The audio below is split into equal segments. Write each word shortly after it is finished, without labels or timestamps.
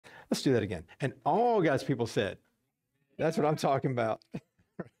Let's do that again. And all God's people said, that's what I'm talking about.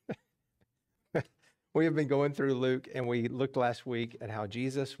 We have been going through Luke, and we looked last week at how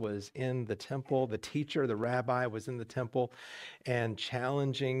Jesus was in the temple. The teacher, the rabbi, was in the temple and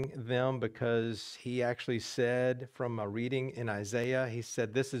challenging them because he actually said from a reading in Isaiah, he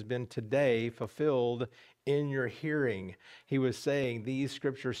said, this has been today fulfilled in your hearing. He was saying, these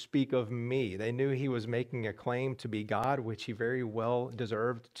scriptures speak of me. They knew he was making a claim to be God, which he very well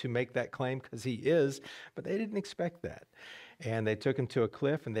deserved to make that claim because he is, but they didn't expect that. And they took him to a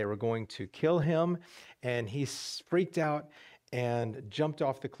cliff and they were going to kill him. And he freaked out and jumped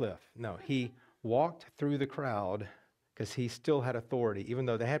off the cliff. No, he walked through the crowd because he still had authority, even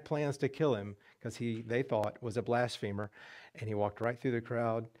though they had plans to kill him because they thought was a blasphemer. And he walked right through the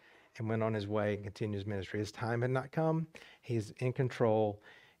crowd and went on his way and continued his ministry. His time had not come. He's in control,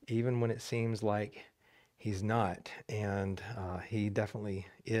 even when it seems like he's not. And he definitely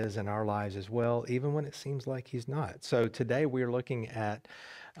is in our lives as well, even when it seems like he's not. So today we're looking at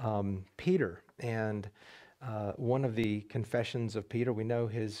Peter and one of the confessions of Peter. We know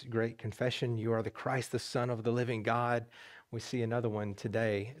his great confession, you are the Christ, the Son of the living God. We see another one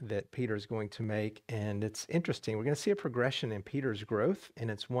today that Peter's going to make, and it's interesting. We're going to see a progression in Peter's growth, and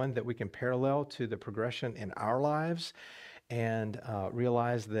it's one that we can parallel to the progression in our lives and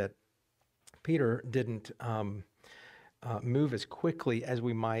realize that Peter didn't move as quickly as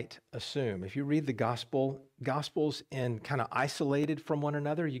we might assume. If you read the Gospels and kind of isolated from one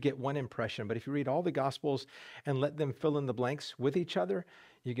another, you get one impression. But if you read all the Gospels and let them fill in the blanks with each other,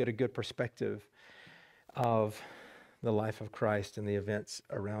 you get a good perspective of the life of Christ and the events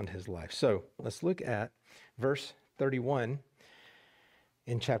around his life. So let's look at verse 31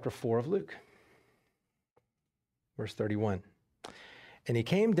 in chapter 4 of Luke. Verse 31. And he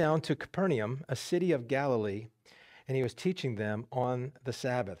came down to Capernaum, a city of Galilee, and he was teaching them on the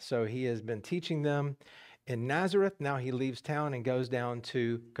Sabbath. So he has been teaching them in Nazareth. Now he leaves town and goes down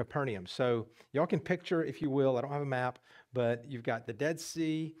to Capernaum. So y'all can picture, if you will, I don't have a map, but you've got the Dead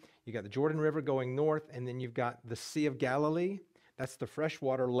Sea, you got the Jordan River going north, and then you've got the Sea of Galilee. That's the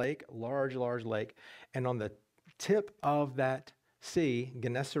freshwater lake, large lake. And on the tip of that sea,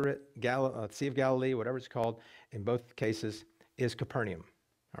 Gennesaret, Sea of Galilee, whatever it's called, in both cases, is Capernaum.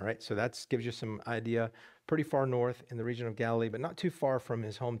 All right, so that gives you some idea. Pretty far north in the region of Galilee, but not too far from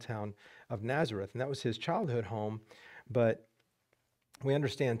his hometown of Nazareth. And that was his childhood home. But we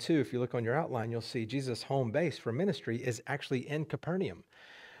understand too, if you look on your outline, you'll see Jesus' home base for ministry is actually in Capernaum,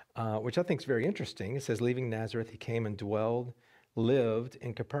 which I think is very interesting. It says, leaving Nazareth, he came and lived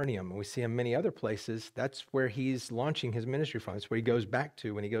in Capernaum. And we see in many other places, that's where he's launching his ministry from. It's where he goes back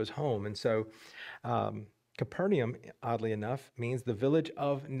to when he goes home. And so Capernaum, oddly enough, means the village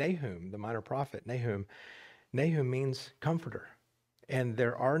of Nahum, the minor prophet, Nahum. Nahum means comforter. And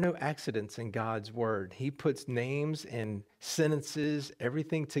there are no accidents in God's word. He puts names and sentences,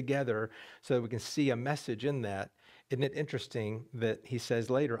 everything together so that we can see a message in that. Isn't it interesting that he says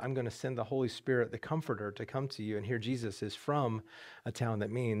later, I'm going to send the Holy Spirit, the comforter, to come to you. And here Jesus is from a town that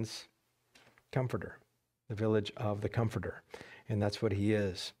means comforter, the village of the comforter. And that's what he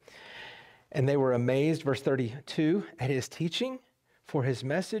is. And they were amazed, verse 32, at his teaching, for his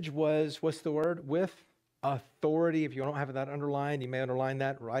message was, what's the word? With authority. If you don't have that underlined, you may underline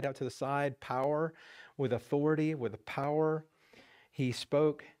that right out to the side. Power, with authority, with power. He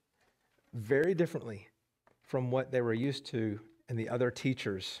spoke very differently from what they were used to and the other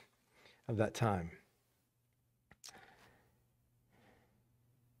teachers of that time.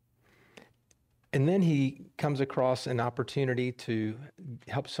 And then he comes across an opportunity to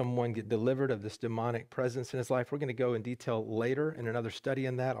help someone get delivered of this demonic presence in his life. We're going to go in detail later in another study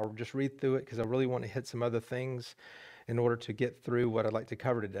in that. I'll just read through it because I really want to hit some other things in order to get through what I'd like to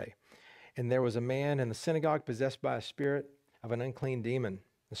cover today. And there was a man in the synagogue possessed by a spirit of an unclean demon.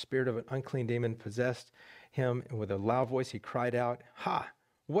 The spirit of an unclean demon possessed him, and with a loud voice he cried out, "Ha!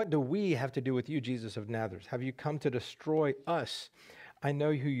 What do we have to do with you, Jesus of Nazareth? Have you come to destroy us? I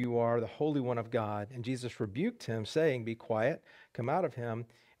know who you are, the Holy One of God." And Jesus rebuked him, saying, "Be quiet, come out of him."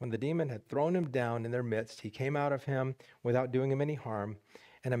 When the demon had thrown him down in their midst, he came out of him without doing him any harm.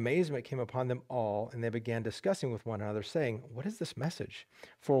 And amazement came upon them all, and they began discussing with one another, saying, "What is this message?"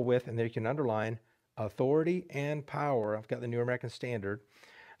 For with, and there you can underline, authority and power, I've got the New American Standard,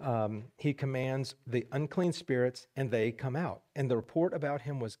 he commands the unclean spirits, and they come out. And the report about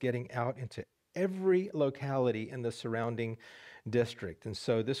him was getting out into every locality in the surrounding district. And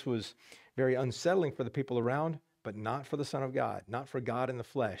so this was very unsettling for the people around, but not for the Son of God, not for God in the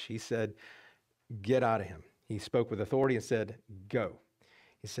flesh. He said, get out of him. He spoke with authority and said, go.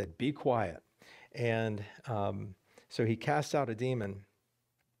 He said, be quiet. And so he cast out a demon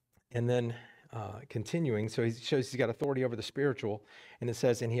And then continuing, so he shows he's got authority over the spiritual. And it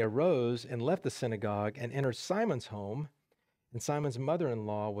says, and he arose and left the synagogue and entered Simon's home. And Simon's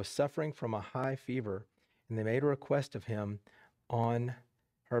mother-in-law was suffering from a high fever. And they made a request of him on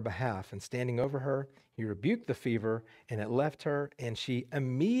her behalf. And standing over her, he rebuked the fever, and it left her. And she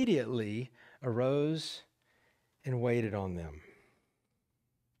immediately arose and waited on them.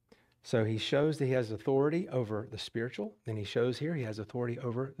 So he shows that he has authority over the spiritual. Then he shows here he has authority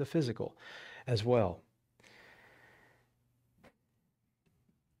over the physical as well.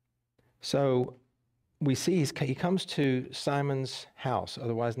 So we see he comes to Simon's house,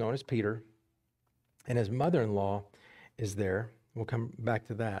 otherwise known as Peter, and his mother-in-law is there. We'll come back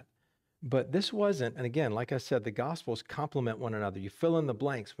to that. But this wasn't, and again, like I said, the Gospels complement one another. You fill in the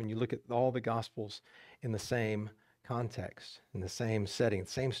blanks when you look at all the Gospels in the same context, in the same setting,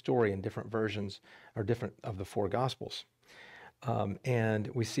 same story in different versions or different of the four Gospels. And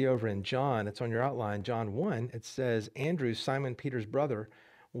we see over in John, it's on your outline, John 1, it says, Andrew, Simon Peter's brother,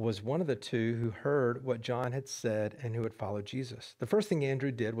 was one of the two who heard what John had said and who had followed Jesus. The first thing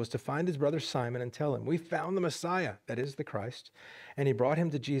Andrew did was to find his brother Simon and tell him, we found the Messiah, that is the Christ. And he brought him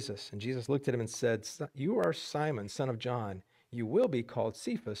to Jesus. And Jesus looked at him and said, you are Simon, son of John. You will be called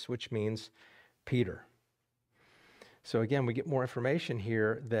Cephas, which means Peter. So again, we get more information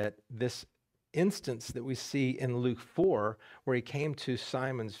here that this instance that we see in Luke 4, where he came to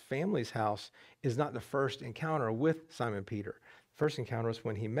Simon's family's house, is not the first encounter with Simon Peter. The first encounter was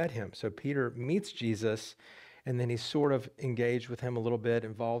when he met him. So Peter meets Jesus, and then he's sort of engaged with him a little bit,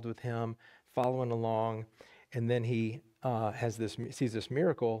 involved with him, following along, and then he sees this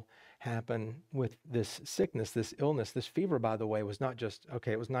miracle happen with this sickness, this illness. This fever, by the way, was not just,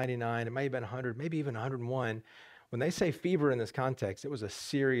 okay, it was 99, it may have been 100, maybe even 101. When they say fever in this context, it was a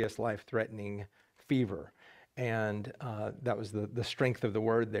serious life-threatening fever. And that was the strength of the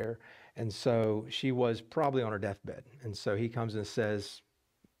word there. And so she was probably on her deathbed. And so he comes and says,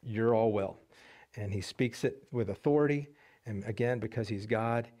 you're all well. And he speaks it with authority. And again, because he's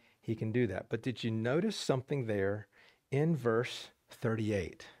God, he can do that. But did you notice something there in verse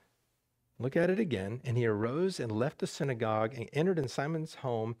 38? Look at it again. And he arose and left the synagogue and entered in Simon's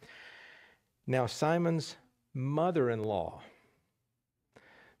home. Now Simon's mother-in-law.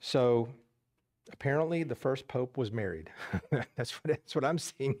 So apparently the first pope was married. That's what I'm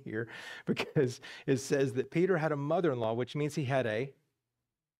seeing here, because it says that Peter had a mother-in-law, which means he had a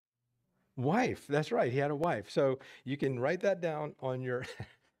wife. That's right, he had a wife. So you can write that down on your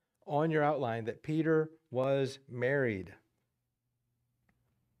on your outline, that Peter was married.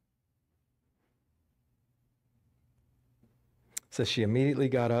 So she immediately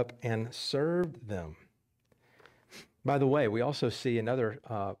got up and served them. By the way, we also see in other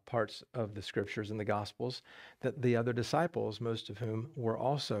parts of the scriptures in the Gospels that the other disciples, most of whom were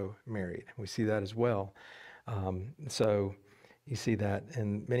also married. We see that as well. So you see that,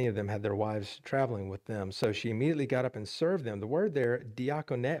 and many of them had their wives traveling with them. So she immediately got up and served them. The word there,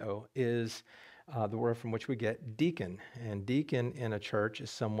 diakoneo, is the word from which we get deacon. And deacon in a church is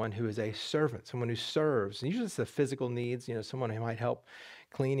someone who is a servant, someone who serves. And usually it's the physical needs, someone who might help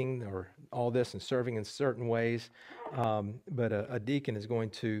cleaning or all this and serving in certain ways. But a deacon is going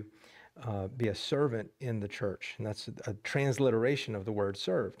to be a servant in the church. And that's a transliteration of the word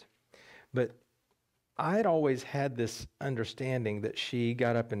served. But I'd always had this understanding that she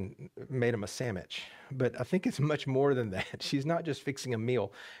got up and made him a sandwich. But I think it's much more than that. She's not just fixing a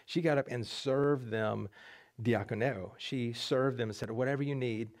meal. She got up and served them diakoneo. She served them and said, whatever you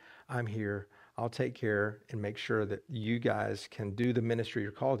need, I'm here. I'll take care and make sure that you guys can do the ministry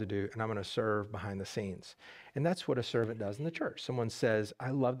you're called to do, and I'm going to serve behind the scenes. And that's what a servant does in the church. Someone says, I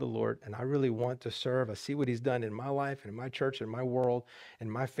love the Lord, and I really want to serve. I see what he's done in my life and in my church and my world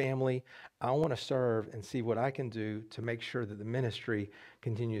and my family. I want to serve and see what I can do to make sure that the ministry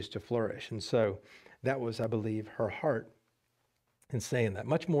continues to flourish. And so that was, I believe, her heart in saying that,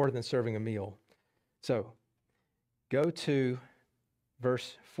 much more than serving a meal. So go to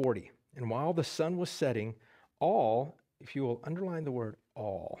verse 40. And while the sun was setting, all, if you will underline the word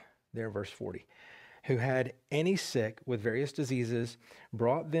all, there in verse 40, who had any sick with various diseases,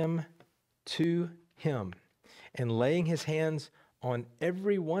 brought them to him. And laying his hands on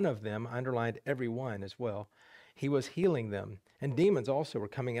every one of them, I underlined every one as well, he was healing them. And demons also were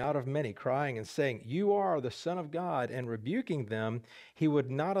coming out of many, crying and saying, you are the Son of God. And rebuking them, he would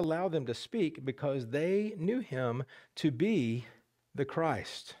not allow them to speak, because they knew him to be the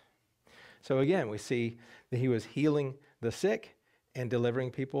Christ. So again, we see that he was healing the sick and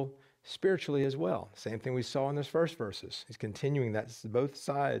delivering people spiritually as well. Same thing we saw in those first verses. He's continuing that, both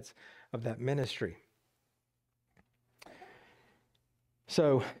sides of that ministry.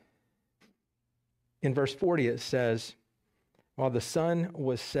 So In verse 40, it says, while the sun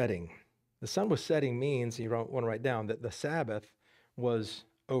was setting. The sun was setting means, you want to write down, that the Sabbath was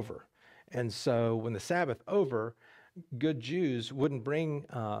over. And so when the Sabbath over, good Jews wouldn't bring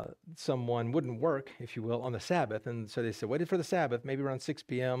wouldn't work, if you will, on the Sabbath. And so they said, waited for the Sabbath, maybe around 6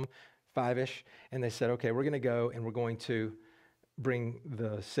 p.m., 5-ish. And they said, okay, we're going to go and we're going to bring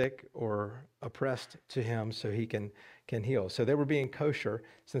the sick or oppressed to him so he can heal. So they were being kosher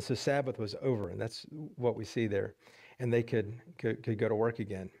since the Sabbath was over. And that's what we see there. And they could go to work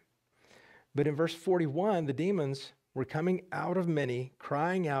again. But in verse 41, the demons were coming out of many,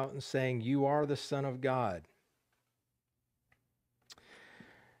 crying out and saying, "You are the Son of God."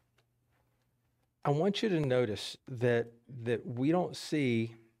 I want you to notice that we don't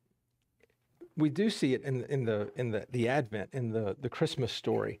see, we do see it in the Advent, in the Christmas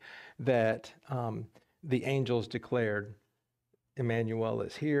story, that the angels declared, Emmanuel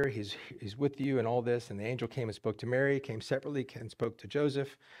is here, he's with you and all this, and the angel came and spoke to Mary, came separately and spoke to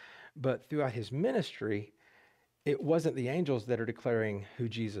Joseph. But throughout his ministry, it wasn't the angels that are declaring who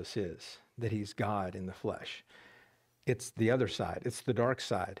Jesus is, that he's God in the flesh. It's the other side. It's the dark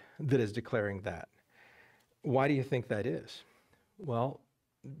side that is declaring that. Why do you think that is? Well,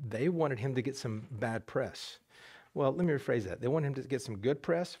 they wanted him to get some bad press. Well, let me rephrase that. They wanted him to get some good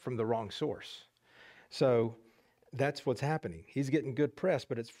press from the wrong source. So that's what's happening. He's getting good press,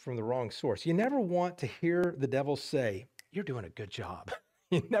 but it's from the wrong source. You never want to hear the devil say, "You're doing a good job."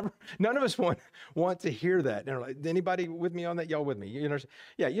 None of us want to hear that. Like, anybody with me on that? Y'all with me? You know,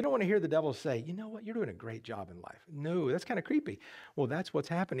 yeah, you don't want to hear the devil say, "You know what? You're doing a great job in life." No, that's kind of creepy. Well, that's what's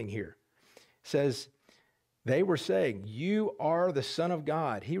happening here. It says, they were saying, "You are the Son of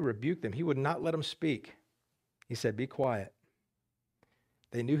God." He rebuked them. He would not let them speak. He said, "Be quiet."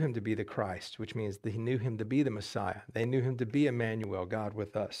 They knew him to be the Christ, which means they knew him to be the Messiah. They knew him to be Emmanuel, God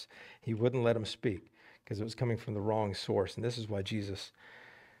with us. He wouldn't let them speak because it was coming from the wrong source. And this is why Jesus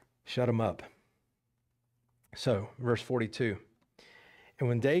shut him up. So, verse 42. And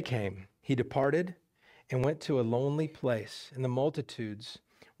when day came, he departed and went to a lonely place, and the multitudes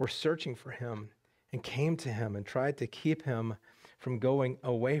were searching for him and came to him and tried to keep him from going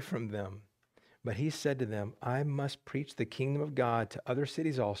away from them. But he said to them, "I must preach the kingdom of God to other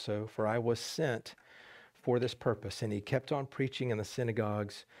cities also, for I was sent for this purpose." And he kept on preaching in the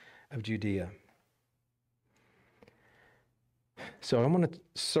synagogues of Judea. So I'm going to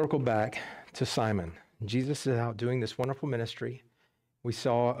circle back to Simon. Jesus is out doing this wonderful ministry. We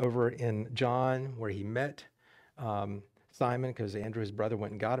saw over in John where he met Simon, because Andrew, his brother,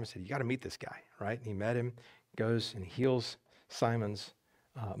 went and got him and said, "You got to meet this guy," right? And he met him, goes and heals Simon's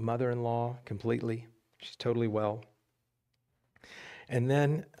mother-in-law completely. She's totally well. And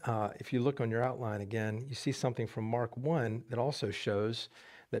then if you look on your outline again, you see something from Mark 1 that also shows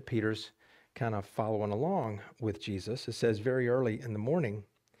that Peter's kind of following along with Jesus. It says, very early in the morning,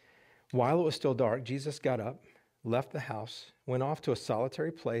 while it was still dark, Jesus got up, left the house, went off to a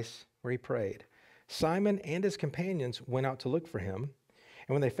solitary place where he prayed. Simon and his companions went out to look for him.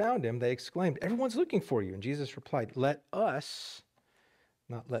 And when they found him, they exclaimed, "Everyone's looking for you." And Jesus replied, "Let us,"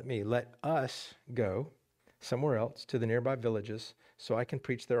 not let me, "let us go somewhere else to the nearby villages so I can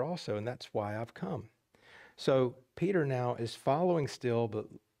preach there also. And that's why I've come." So Peter now is following still, but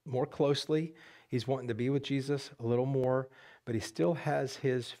more closely. He's wanting to be with Jesus a little more, but he still has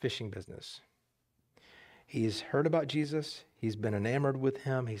his fishing business. He's heard about Jesus. He's been enamored with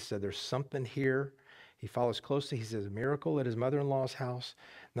him. He said, "There's something here." He follows closely. He says, "A miracle at his mother-in-law's house."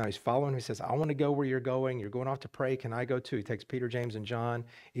 Now he's following. He says, "I want to go where you're going. You're going off to pray. Can I go too?" He takes Peter, James, and John,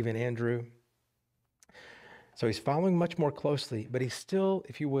 even Andrew. So he's following much more closely, but he's still,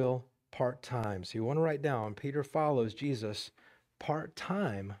 if you will, part-time. So you want to write down, Peter follows Jesus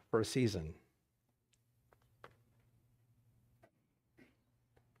part-time for a season.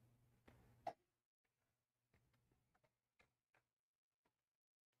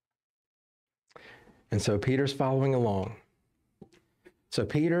 And so Peter's following along. So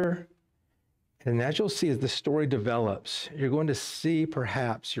Peter, and as you'll see as the story develops, you're going to see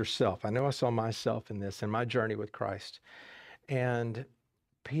perhaps yourself. I know I saw myself in this in my journey with Christ. And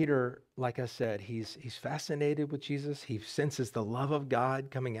Peter, like I said, he's fascinated with Jesus. He senses the love of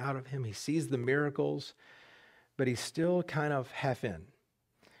God coming out of him. He sees the miracles, but he's still kind of half in.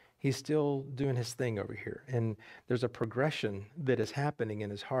 He's still doing his thing over here. And there's a progression that is happening in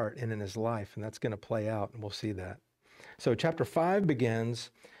his heart and in his life, and that's going to play out, and we'll see that. So chapter 5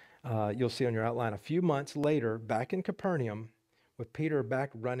 begins, you'll see on your outline, a few months later, back in Capernaum, with Peter back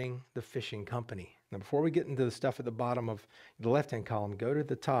running the fishing company. Now, before we get into the stuff at the bottom of the left-hand column, go to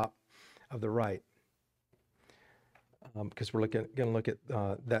the top of the right. because we're going to look at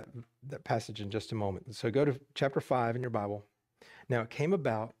that passage in just a moment. So go to chapter 5 in your Bible. Now it came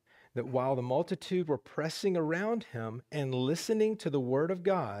about that while the multitude were pressing around him and listening to the word of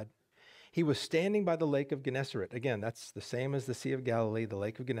God, he was standing by the lake of Gennesaret. Again, that's the same as the Sea of Galilee, the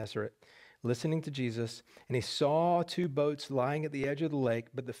lake of Gennesaret, listening to Jesus. And he saw two boats lying at the edge of the lake,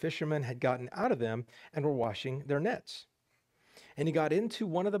 but the fishermen had gotten out of them and were washing their nets. And he got into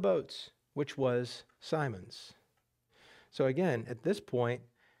one of the boats, which was Simon's. So again, at this point,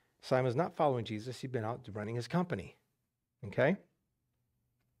 Simon's not following Jesus. He'd been out running his company, okay?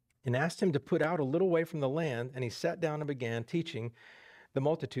 And asked him to put out a little way from the land, and he sat down and began teaching the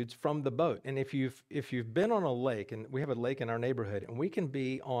multitudes from the boat. And if you've been on a lake, and we have a lake in our neighborhood, and we can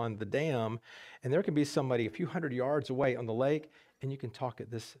be on the dam, and there can be somebody a few hundred yards away on the lake, and you can talk at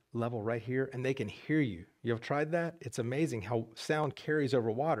this level right here, and they can hear you. You have tried that? It's amazing how sound carries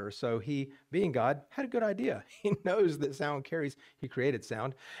over water. So he, being God, had a good idea. He knows that sound carries. He created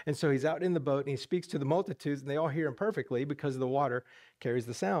sound. And so he's out in the boat, and he speaks to the multitudes, and they all hear him perfectly because the water carries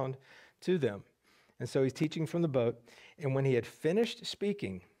the sound to them. And so he's teaching from the boat. And when he had finished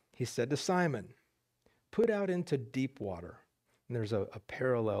speaking, he said to Simon, put out into deep water. And there's a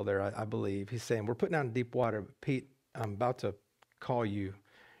parallel there, I believe. He's saying, we're putting out in deep water. But Pete, I'm about to call you.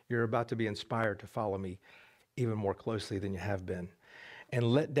 You're about to be inspired to follow me even more closely than you have been. And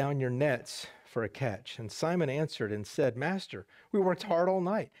let down your nets for a catch. And Simon answered and said, Master, we worked hard all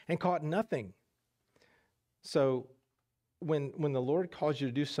night and caught nothing. So when the Lord calls you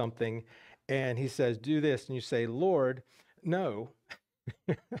to do something, and he says, do this, and you say, Lord, no.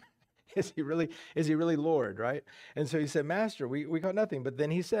 Is he really Lord, right? And so he said, Master, we caught nothing. But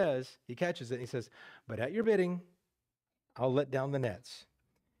then he says, he catches it, and he says, but at your bidding, I'll let down the nets.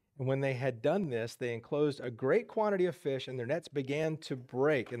 And when they had done this, they enclosed a great quantity of fish, and their nets began to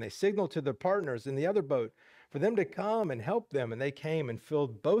break. And they signaled to their partners in the other boat for them to come and help them. And they came and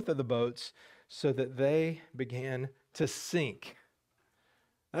filled both of the boats so that they began to sink.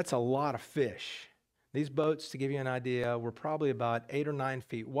 That's a lot of fish. These boats, to give you an idea, were probably about 8 or 9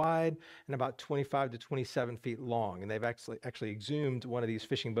 feet wide and about 25 to 27 feet long. And they've actually exhumed one of these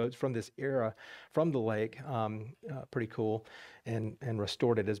fishing boats from this era, from the lake, pretty cool, and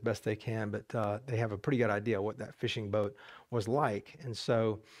restored it as best they can. But they have a pretty good idea what that fishing boat was like. And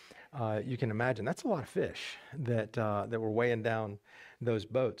so you can imagine that's a lot of fish that were weighing down those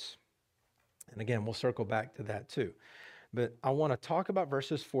boats. And again, we'll circle back to that too. But I want to talk about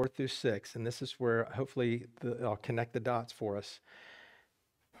verses 4 through 6, and this is where hopefully I'll connect the dots for us.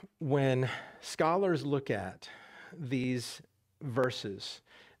 When scholars look at these verses,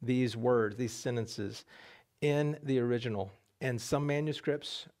 these words, these sentences in the original, and some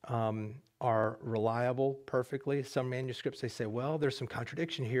manuscripts are reliable perfectly. Some manuscripts, they say, well, there's some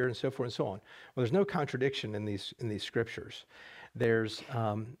contradiction here, and so forth and so on. Well, there's no contradiction in these scriptures. There's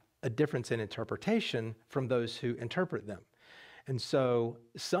a difference in interpretation from those who interpret them. And so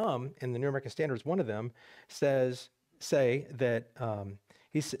some, in the New American Standard, one of them, say that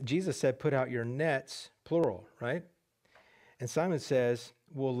Jesus said, put out your nets, plural, right? And Simon says,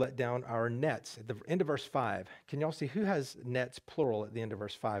 we'll let down our nets. At the end of verse 5, can y'all see who has nets, plural, at the end of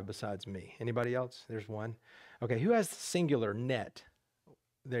verse 5 besides me? Anybody else? There's one. Okay, who has singular net?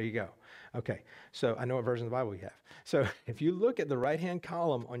 There you go. Okay, so I know what version of the Bible you have. So if you look at the right-hand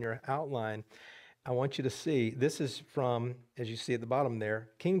column on your outline, I want you to see, this is from, as you see at the bottom there,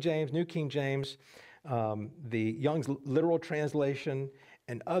 King James, New King James, the Young's Literal Translation,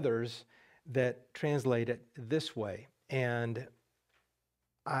 and others that translate it this way. And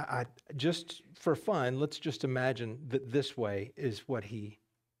I just for fun, let's just imagine that this way is what he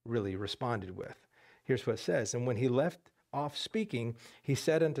really responded with. Here's what it says. And when he left off speaking, he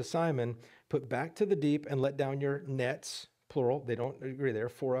said unto Simon, put back to the deep and let down your nets, plural, they don't agree there,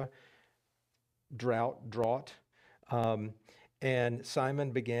 for a draught. And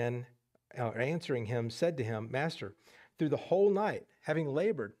Simon began answering him, said to him, Master, through the whole night, having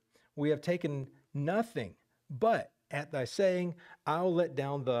labored, we have taken nothing, but at thy saying, I'll let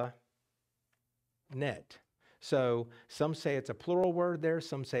down the net. So some say it's a plural word there,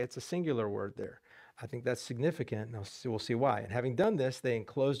 some say it's a singular word there. I think that's significant, and we'll see why. And having done this, they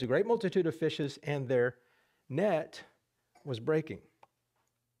enclosed a great multitude of fishes, and their net was breaking.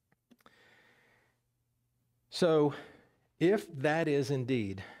 So if that is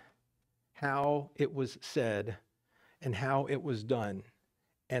indeed how it was said and how it was done,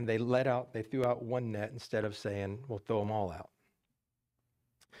 and they threw out one net instead of saying, we'll throw them all out.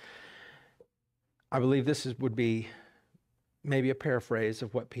 I believe this would be maybe a paraphrase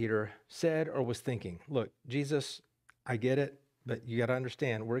of what Peter said or was thinking. Look, Jesus, I get it, but you got to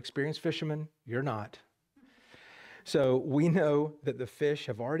understand, we're experienced fishermen. You're not. So we know that the fish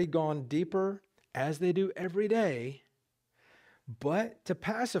have already gone deeper as they do every day. But to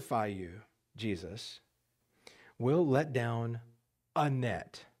pacify you, Jesus, will let down a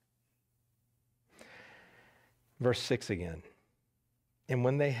net. Verse 6 again. And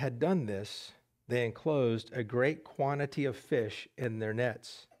when they had done this, they enclosed a great quantity of fish, and their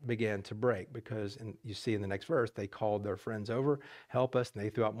nets began to break because, and you see in the next verse, they called their friends over, help us, and they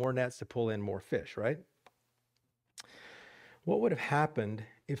threw out more nets to pull in more fish, right? What would have happened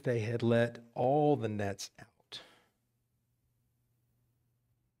if they had let all the nets out?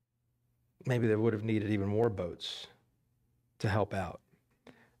 Maybe they would have needed even more boats to help out,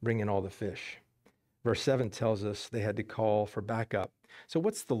 bring in all the fish. Verse 7 tells us they had to call for backup. So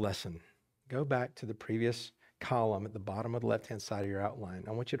what's the lesson? Go back to the previous column at the bottom of the left-hand side of your outline.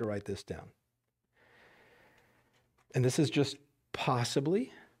 I want you to write this down. And this is just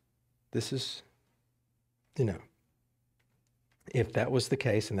possibly, this is, if that was the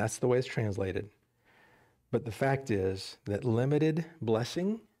case, and that's the way it's translated. But the fact is that limited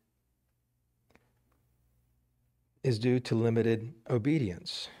blessing is due to limited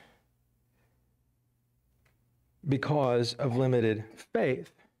obedience because of limited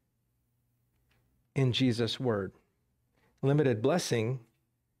faith in Jesus' word. Limited blessing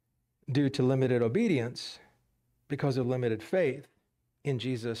due to limited obedience because of limited faith in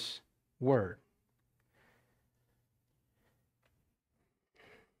Jesus' word.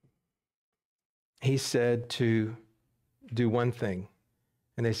 He said to do one thing,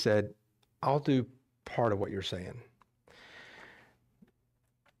 and they said, I'll do part of what you're saying.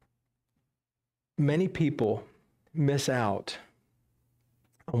 Many people miss out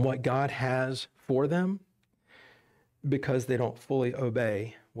on what God has for them because they don't fully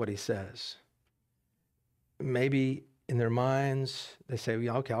obey what he says. Maybe in their minds, they say,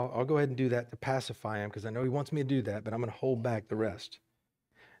 yeah, okay, I'll go ahead and do that to pacify him because I know he wants me to do that, but I'm going to hold back the rest.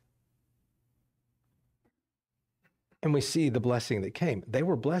 And we see the blessing that came. They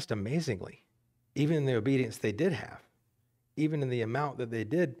were blessed amazingly, even in the obedience they did have, even in the amount that they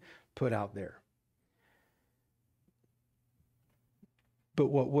did put out there. But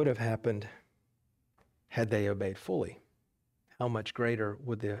what would have happened had they obeyed fully? How much greater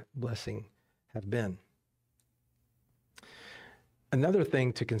would the blessing have been? Another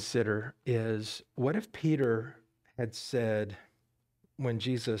thing to consider is, what if Peter had said, when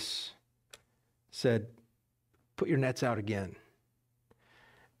Jesus said, put your nets out again,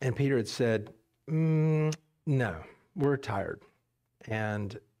 and Peter had said, no, we're tired,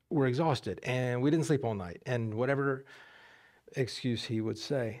 and we're exhausted, and we didn't sleep all night, and whatever excuse he would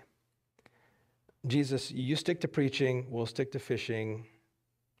say. Jesus, you stick to preaching, we'll stick to fishing.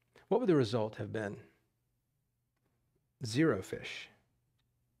 What would the result have been? 0 fish.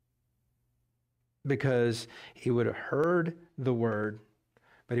 Because he would have heard the word,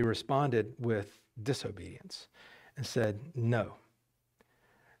 but he responded with disobedience and said, no.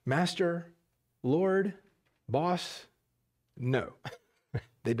 Master, Lord, boss, no.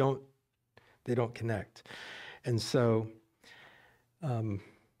 They don't connect. And so, and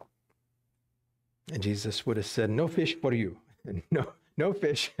Jesus would have said, no fish for you. No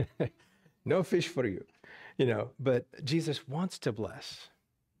fish, no fish for you. But Jesus wants to bless.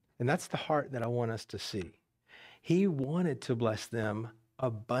 And that's the heart that I want us to see. He wanted to bless them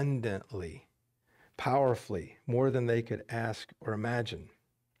abundantly, powerfully, more than they could ask or imagine.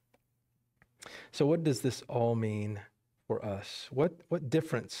 So what does this all mean for us? What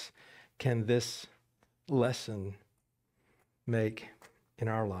difference can this lesson make in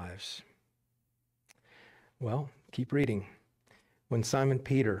our lives? Well, keep reading. When Simon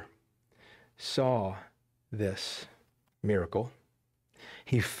Peter saw this miracle,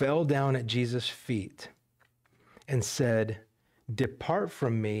 he fell down at Jesus' feet and said, depart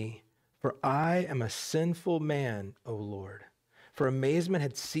from me, for I am a sinful man, O Lord. For amazement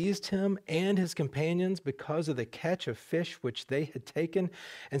had seized him and his companions because of the catch of fish which they had taken.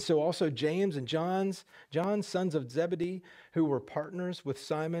 And so also James and John, sons of Zebedee, who were partners with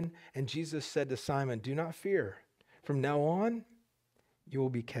Simon. And Jesus said to Simon, do not fear. From now on, you will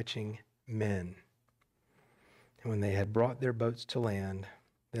be catching men. And when they had brought their boats to land,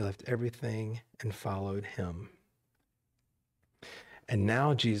 they left everything and followed him. And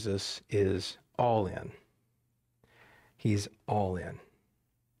now Jesus is all in. He's all in.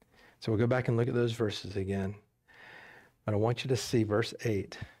 So we'll go back and look at those verses again. But I want you to see verse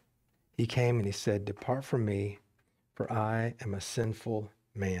 8. He came and he said, depart from me, for I am a sinful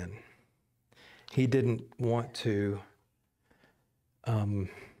man. He didn't want to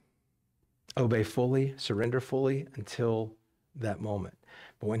obey fully, surrender fully until that moment.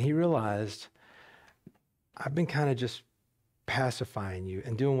 But when he realized, I've been kind of just pacifying you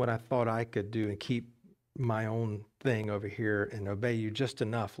and doing what I thought I could do and keep my own thing over here and obey you just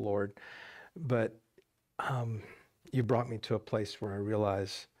enough, Lord. But you brought me to a place where I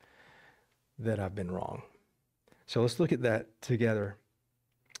realize that I've been wrong. So let's look at that together.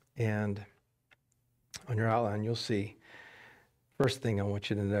 And on your outline, you'll see, first thing I want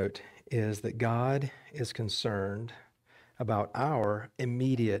you to note is that God is concerned about our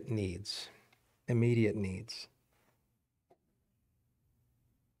immediate needs. Immediate needs.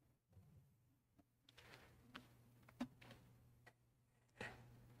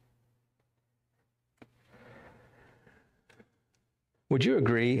 Would you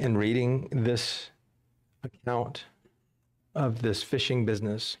agree in reading this account of this fishing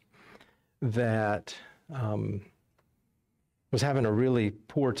business that was having a really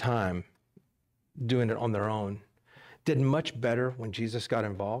poor time doing it on their own, did much better when Jesus got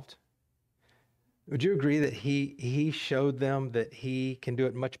involved? Would you agree that he showed them that he can do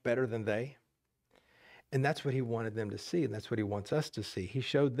it much better than they? And that's what he wanted them to see, and that's what he wants us to see. He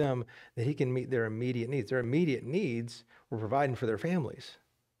showed them that he can meet their immediate needs. Their immediate needs were providing for their families.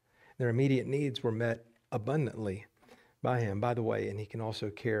 Their immediate needs were met abundantly by him, by the way, and he can also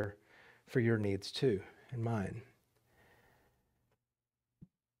care for your needs too, and mine.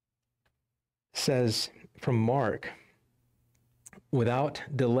 It says from Mark, without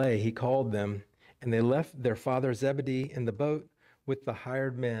delay, he called them, and they left their father Zebedee in the boat with the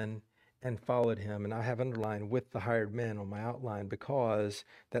hired men and followed him. And I have underlined with the hired men on my outline because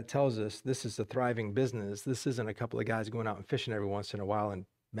that tells us this is a thriving business. This isn't a couple of guys going out and fishing every once in a while and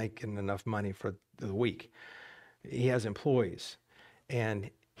making enough money for the week. He has employees, and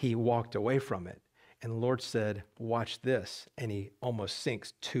he walked away from it. And the Lord said, watch this. And he almost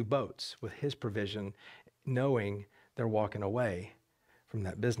sinks 2 boats with his provision, knowing they're walking away from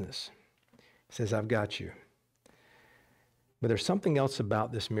that business. He says, I've got you. But there's something else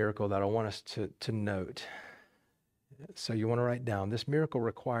about this miracle that I want us to note. So you want to write down, this miracle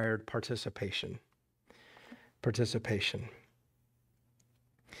required participation. Participation.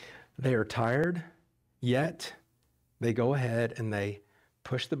 They are tired, yet they go ahead and they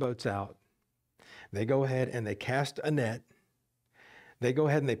push the boats out. They go ahead and they cast a net. They go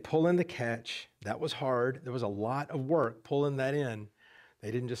ahead and they pull in the catch. That was hard. There was a lot of work pulling that in. They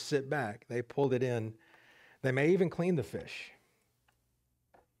didn't just sit back. They pulled it in. They may even clean the fish.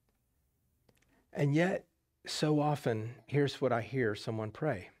 And yet, so often, here's what I hear someone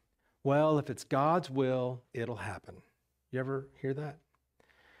pray. Well, if it's God's will, it'll happen. You ever hear that?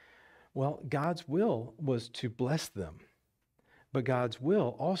 Well, God's will was to bless them. But God's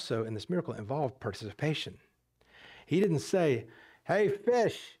will also, in this miracle, involved participation. He didn't say, hey,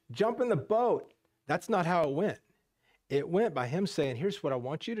 fish, jump in the boat. That's not how it went. It went by him saying, here's what I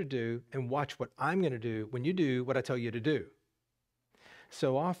want you to do, and watch what I'm going to do when you do what I tell you to do.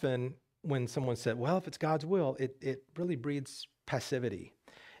 So often when someone said, well, if it's God's will, it really breeds passivity.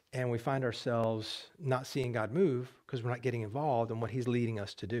 And we find ourselves not seeing God move because we're not getting involved in what he's leading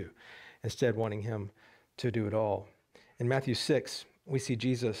us to do, instead wanting him to do it all. In Matthew 6, we see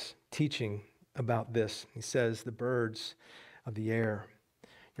Jesus teaching about this. He says, the birds of the air,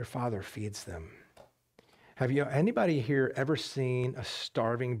 your Father feeds them. Have you anybody here ever seen a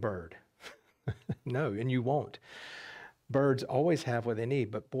starving bird? No, and you won't. Birds always have what they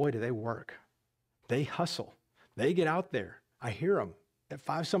need, but boy, do they work. They hustle. They get out there. I hear them at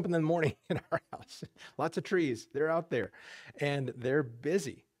 5 something in the morning in our house. Lots of trees. They're out there, and they're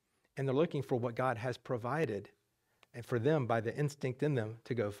busy, and they're looking for what God has provided, and for them, by the instinct in them,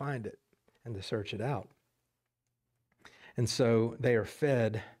 to go find it and to search it out. And so they are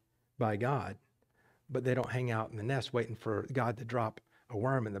fed by God, but they don't hang out in the nest waiting for God to drop a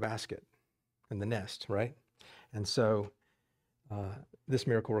worm in the basket, in the nest, right? And so this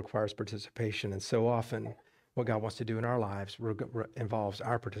miracle requires participation. And so often what God wants to do in our lives involves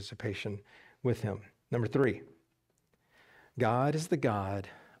our participation with him. Number 3, God is the God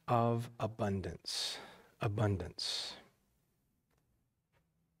of abundance. Abundance.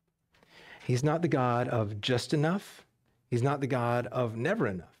 He's not the God of just enough. He's not the God of never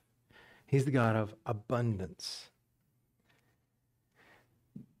enough. He's the God of abundance.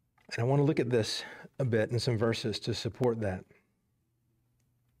 And I want to look at this a bit in some verses to support that.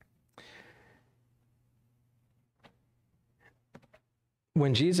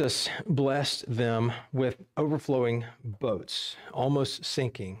 When Jesus blessed them with overflowing boats, almost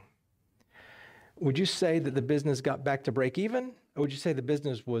sinking, would you say that the business got back to break even? Or would you say the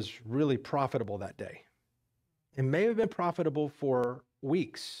business was really profitable that day? It may have been profitable for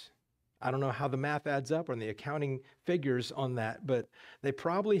weeks. I don't know how the math adds up or the accounting figures on that, but they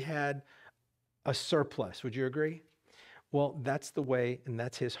probably had a surplus. Would you agree? Well, that's the way, and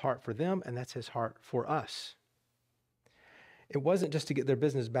that's his heart for them, and that's his heart for us. It wasn't just to get their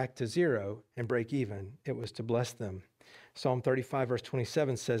business back to zero and break even. It was to bless them. Psalm 35, verse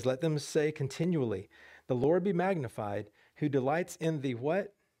 27 says, let them say continually, the Lord be magnified, who delights in the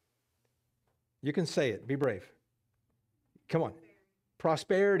what? You can say it. Be brave. Come on.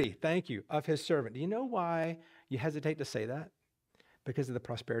 Prosperity. Thank you. Of his servant. Do you know why you hesitate to say that? Because of the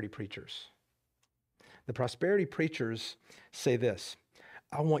prosperity preachers. The prosperity preachers say this,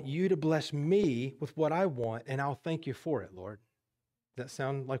 I want you to bless me with what I want, and I'll thank you for it, Lord. Does that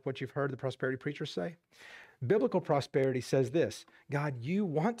sound like what you've heard the prosperity preachers say? Biblical prosperity says this, God, you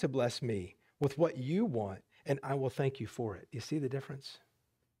want to bless me with what you want, and I will thank you for it. You see the difference?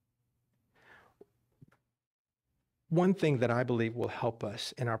 One thing that I believe will help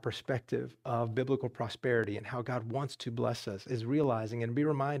us in our perspective of biblical prosperity and how God wants to bless us is realizing and be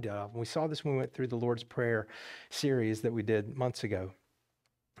reminded of, and we saw this when we went through the Lord's Prayer series that we did months ago,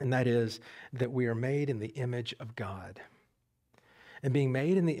 and that is that we are made in the image of God. And being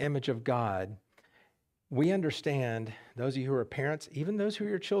made in the image of God, we understand, those of you who are parents, even those who are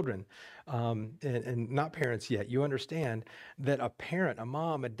your children, and not parents yet, you understand that a parent, a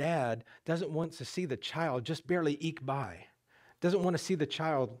mom, a dad, doesn't want to see the child just barely eke by, doesn't want to see the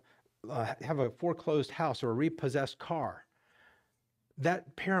child have a foreclosed house or a repossessed car.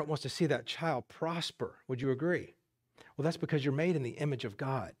 That parent wants to see that child prosper. Would you agree? Well, that's because you're made in the image of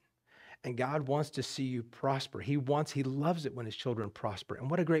God. And God wants to see you prosper. He loves it when his children prosper. And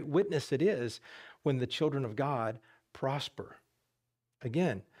what a great witness it is when the children of God prosper.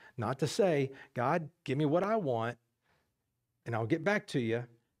 Again, not to say, God, give me what I want, and I'll get back to you.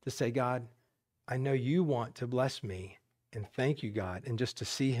 To say, God, I know you want to bless me, and thank you, God. And just to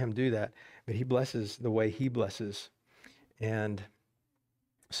see him do that, but he blesses the way he blesses. And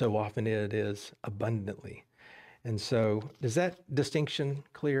so often it is abundantly. And so is that distinction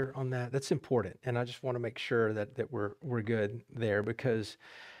clear on that? That's important. And I just want to make sure that we're good there, because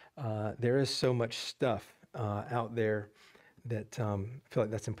there is so much stuff out there that I feel like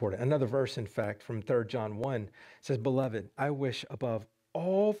that's important. Another verse, in fact, from 3 John 1 says, Beloved, I wish above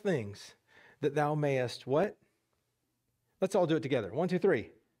all things that thou mayest what? Let's all do it together. 1, 2, 3.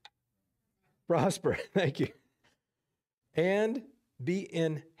 Prosper. Thank you. And be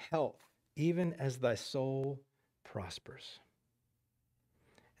in health, even as thy soul prospers.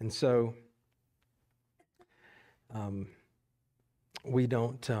 And so we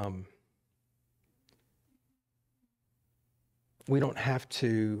don't have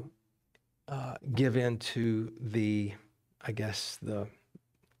to give in to the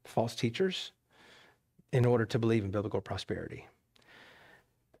false teachers in order to believe in biblical prosperity.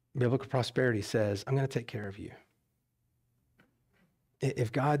 Biblical prosperity says, I'm going to take care of you.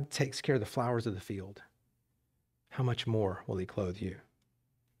 If God takes care of the flowers of the field, how much more will he clothe you?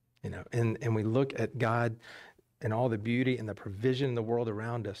 And we look at God and all the beauty and the provision in the world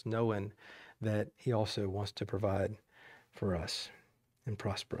around us, knowing that he also wants to provide for us and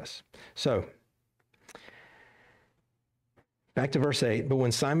prosper us. So, back to verse 8. But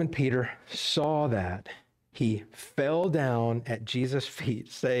when Simon Peter saw that, he fell down at Jesus'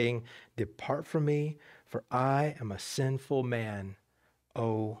 feet, saying, Depart from me, for I am a sinful man,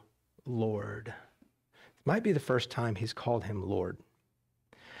 O Lord. Might be the first time he's called him Lord.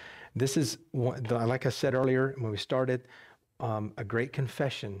 This is, like I said earlier when we started, a great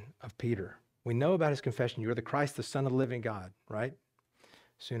confession of Peter. We know about his confession, you are the Christ, the Son of the living God, right?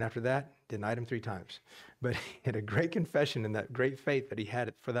 Soon after that, denied him 3 times. But he had a great confession and that great faith that he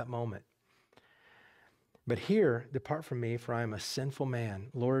had for that moment. But here, depart from me, for I am a sinful man.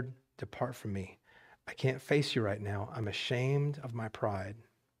 Lord, depart from me. I can't face you right now. I'm ashamed of my pride.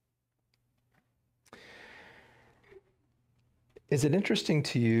 Is it interesting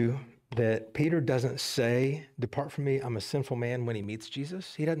to you that Peter doesn't say, depart from me, I'm a sinful man, when he meets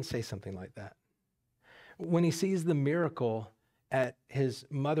Jesus? He doesn't say something like that. When he sees the miracle at his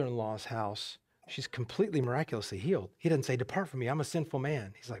mother-in-law's house, she's completely miraculously healed. He doesn't say, depart from me, I'm a sinful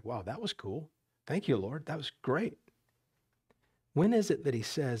man. He's like, wow, that was cool. Thank you, Lord. That was great. When is it that he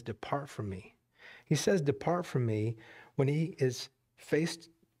says, depart from me? He says, depart from me when he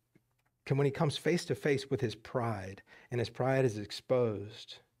comes face to face with his pride, and his pride is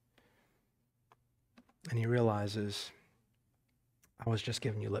exposed. And he realizes, I was just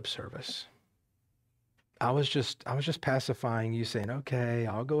giving you lip service. I was just pacifying you, saying, okay,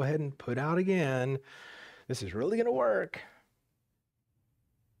 I'll go ahead and put out again. This is really going to work.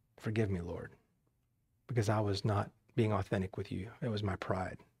 Forgive me, Lord, because I was not being authentic with you. It was my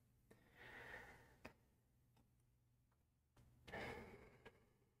pride.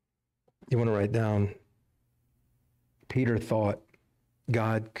 You want to write down, Peter thought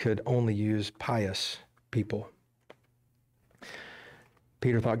God could only use pious people.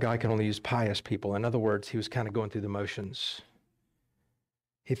 Peter thought God could only use pious people. In other words, he was kind of going through the motions.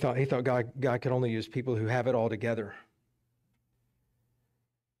 He thought God could only use people who have it all together.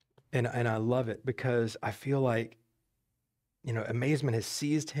 And I love it because I feel like, amazement has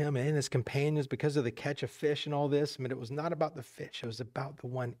seized him and his companions because of the catch of fish and all this. I mean, it was not about the fish. It was about the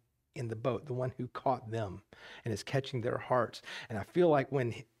one in the boat, the one who caught them and is catching their hearts. And I feel like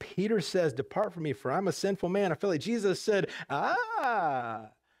when Peter says, "Depart from me, for I'm a sinful man," I feel like Jesus said, now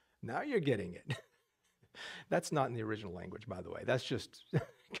you're getting it. That's not in the original language, by the way. That's just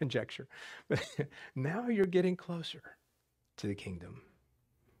conjecture. But now you're getting closer to the kingdom.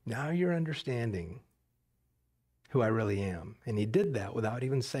 Now you're understanding who I really am. And he did that without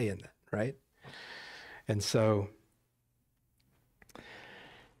even saying that, right? And so,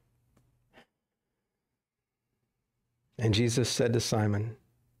 and Jesus said to Simon,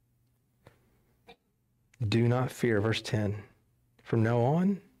 "Do not fear," verse 10, "from now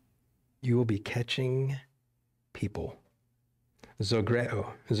on, you will be catching people."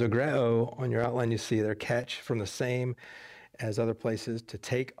 Zogreo. Zogreo, on your outline, you see there, catch, from the same as other places, to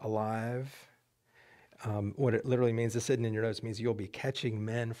take alive. What it literally means, this hidden in your notes, means you'll be catching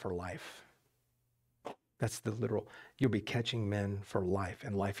men for life. That's the literal, you'll be catching men for life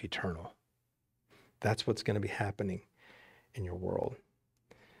and life eternal. That's what's going to be happening in your world.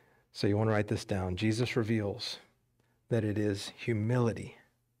 So you want to write this down. Jesus reveals that it is humility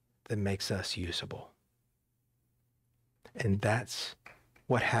that makes us usable. And that's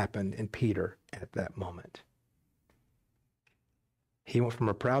what happened in Peter at that moment. He went from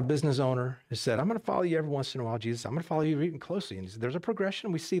a proud business owner who said, "I'm going to follow you every once in a while, Jesus. I'm going to follow you even closely." And he said, there's a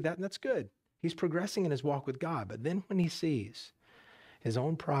progression. We see that, and that's good. He's progressing in his walk with God. But then when he sees his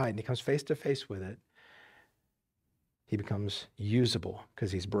own pride and he comes face to face with it, he becomes usable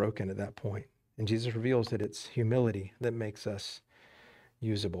because he's broken at that point. And Jesus reveals that it's humility that makes us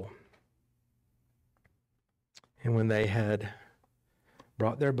usable. And when they had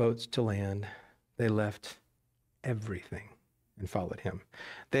brought their boats to land, they left everything and followed him.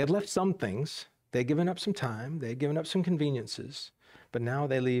 They had left some things. They had given up some time. They had given up some conveniences. But now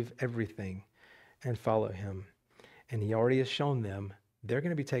they leave everything and follow him. And he already has shown them they're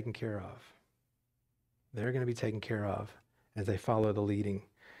going to be taken care of. They're going to be taken care of as they follow the leading.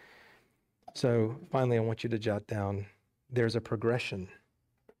 So finally, I want you to jot down, there's a progression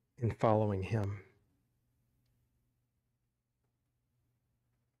in following him.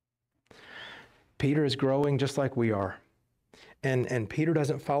 Peter is growing just like we are. And Peter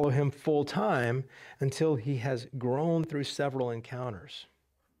doesn't follow him full time until he has grown through several encounters.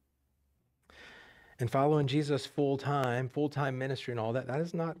 And following Jesus full time ministry and all that, that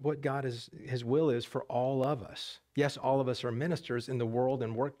is not what his will is for all of us. Yes, all of us are ministers in the world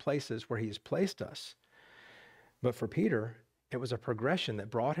and workplaces where he has placed us. But for Peter, it was a progression that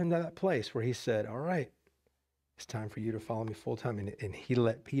brought him to that place where he said, all right, it's time for you to follow me full time. And he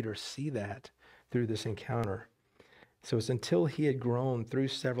let Peter see that through this encounter. So it's until he had grown through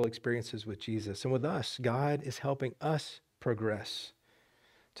several experiences with Jesus. And with us, God is helping us progress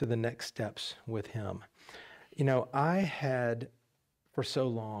to the next steps with him. I had for so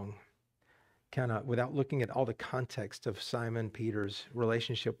long, kind of without looking at all the context of Simon Peter's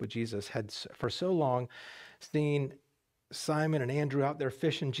relationship with Jesus, had for so long seen Simon and Andrew out there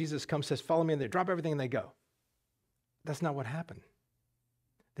fishing. Jesus comes, says, "Follow me," and they drop everything and they go. That's not what happened.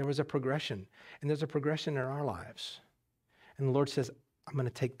 There was a progression, and there's a progression in our lives. And the Lord says, I'm going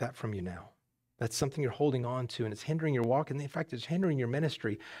to take that from you now. That's something you're holding on to, and it's hindering your walk. And in fact, it's hindering your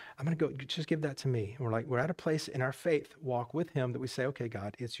ministry. I'm going to go, just give that to me. And we're at a place in our faith walk with him that we say, okay,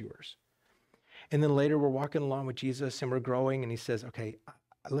 God, it's yours. And then later we're walking along with Jesus and we're growing, and he says, okay,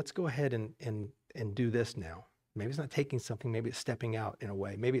 let's go ahead and do this now. Maybe it's not taking something, maybe it's stepping out in a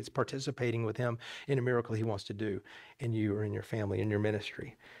way. Maybe it's participating with him in a miracle he wants to do in you or in your family, in your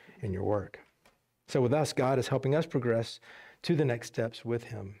ministry, in your work. So with us, God is helping us progress to the next steps with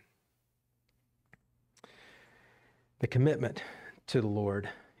him. The commitment to the Lord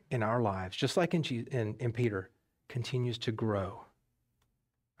in our lives, just like in Peter, continues to grow.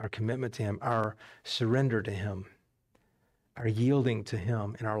 Our commitment to him, our surrender to him, our yielding to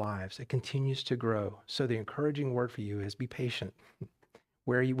him in our lives, it continues to grow. So the encouraging word for you is be patient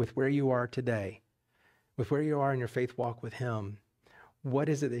with where you are today, with where you are in your faith walk with him. What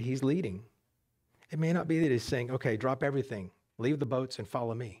is it that he's leading? It may not be that he's saying, okay, drop everything, leave the boats and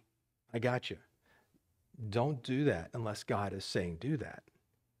follow me. I got you. Don't do that unless God is saying do that.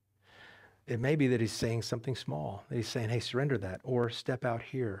 It may be that he's saying something small, that he's saying, hey, surrender that, or step out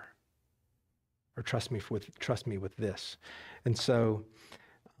here. or trust me with this. And so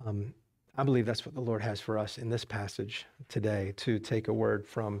I believe that's what the Lord has for us in this passage today, to take a word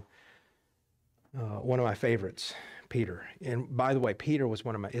from one of my favorites, Peter. And by the way, Peter is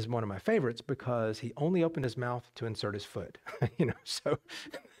one of my favorites because he only opened his mouth to insert his foot, so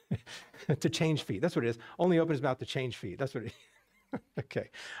to change feet. That's what it is. Only opened his mouth to change feet. That's what it is. Okay.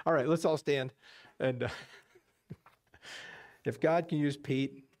 All right, let's all stand. And if God can use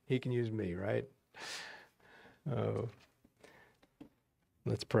Pete, he can use me, right? Oh,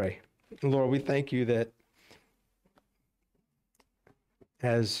 let's pray. Lord, we thank you that,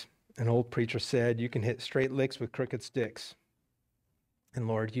 as an old preacher said, you can hit straight licks with crooked sticks. And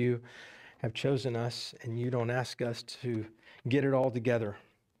Lord, you have chosen us, and you don't ask us to get it all together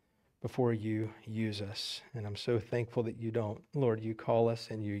before you use us. And I'm so thankful that you don't. Lord, you call us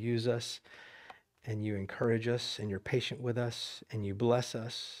and you use us and you encourage us and you're patient with us and you bless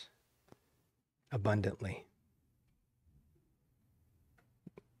us abundantly.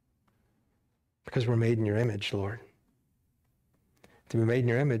 Because we're made in your image, Lord. To be made in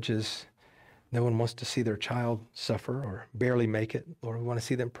your image is, no one wants to see their child suffer or barely make it. Lord, we want to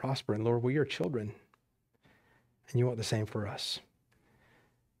see them prosper. And Lord, we're your children. And you want the same for us.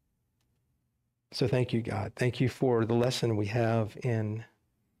 So thank you, God. Thank you for the lesson we have in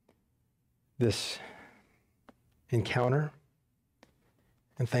this encounter.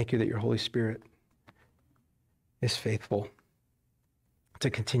 And thank you that your Holy Spirit is faithful to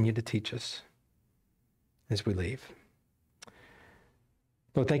continue to teach us as we leave.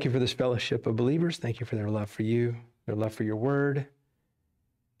 Lord, thank you for this fellowship of believers. Thank you for their love for you, their love for your word.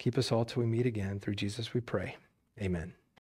 Keep us all till we meet again. Through Jesus we pray. Amen.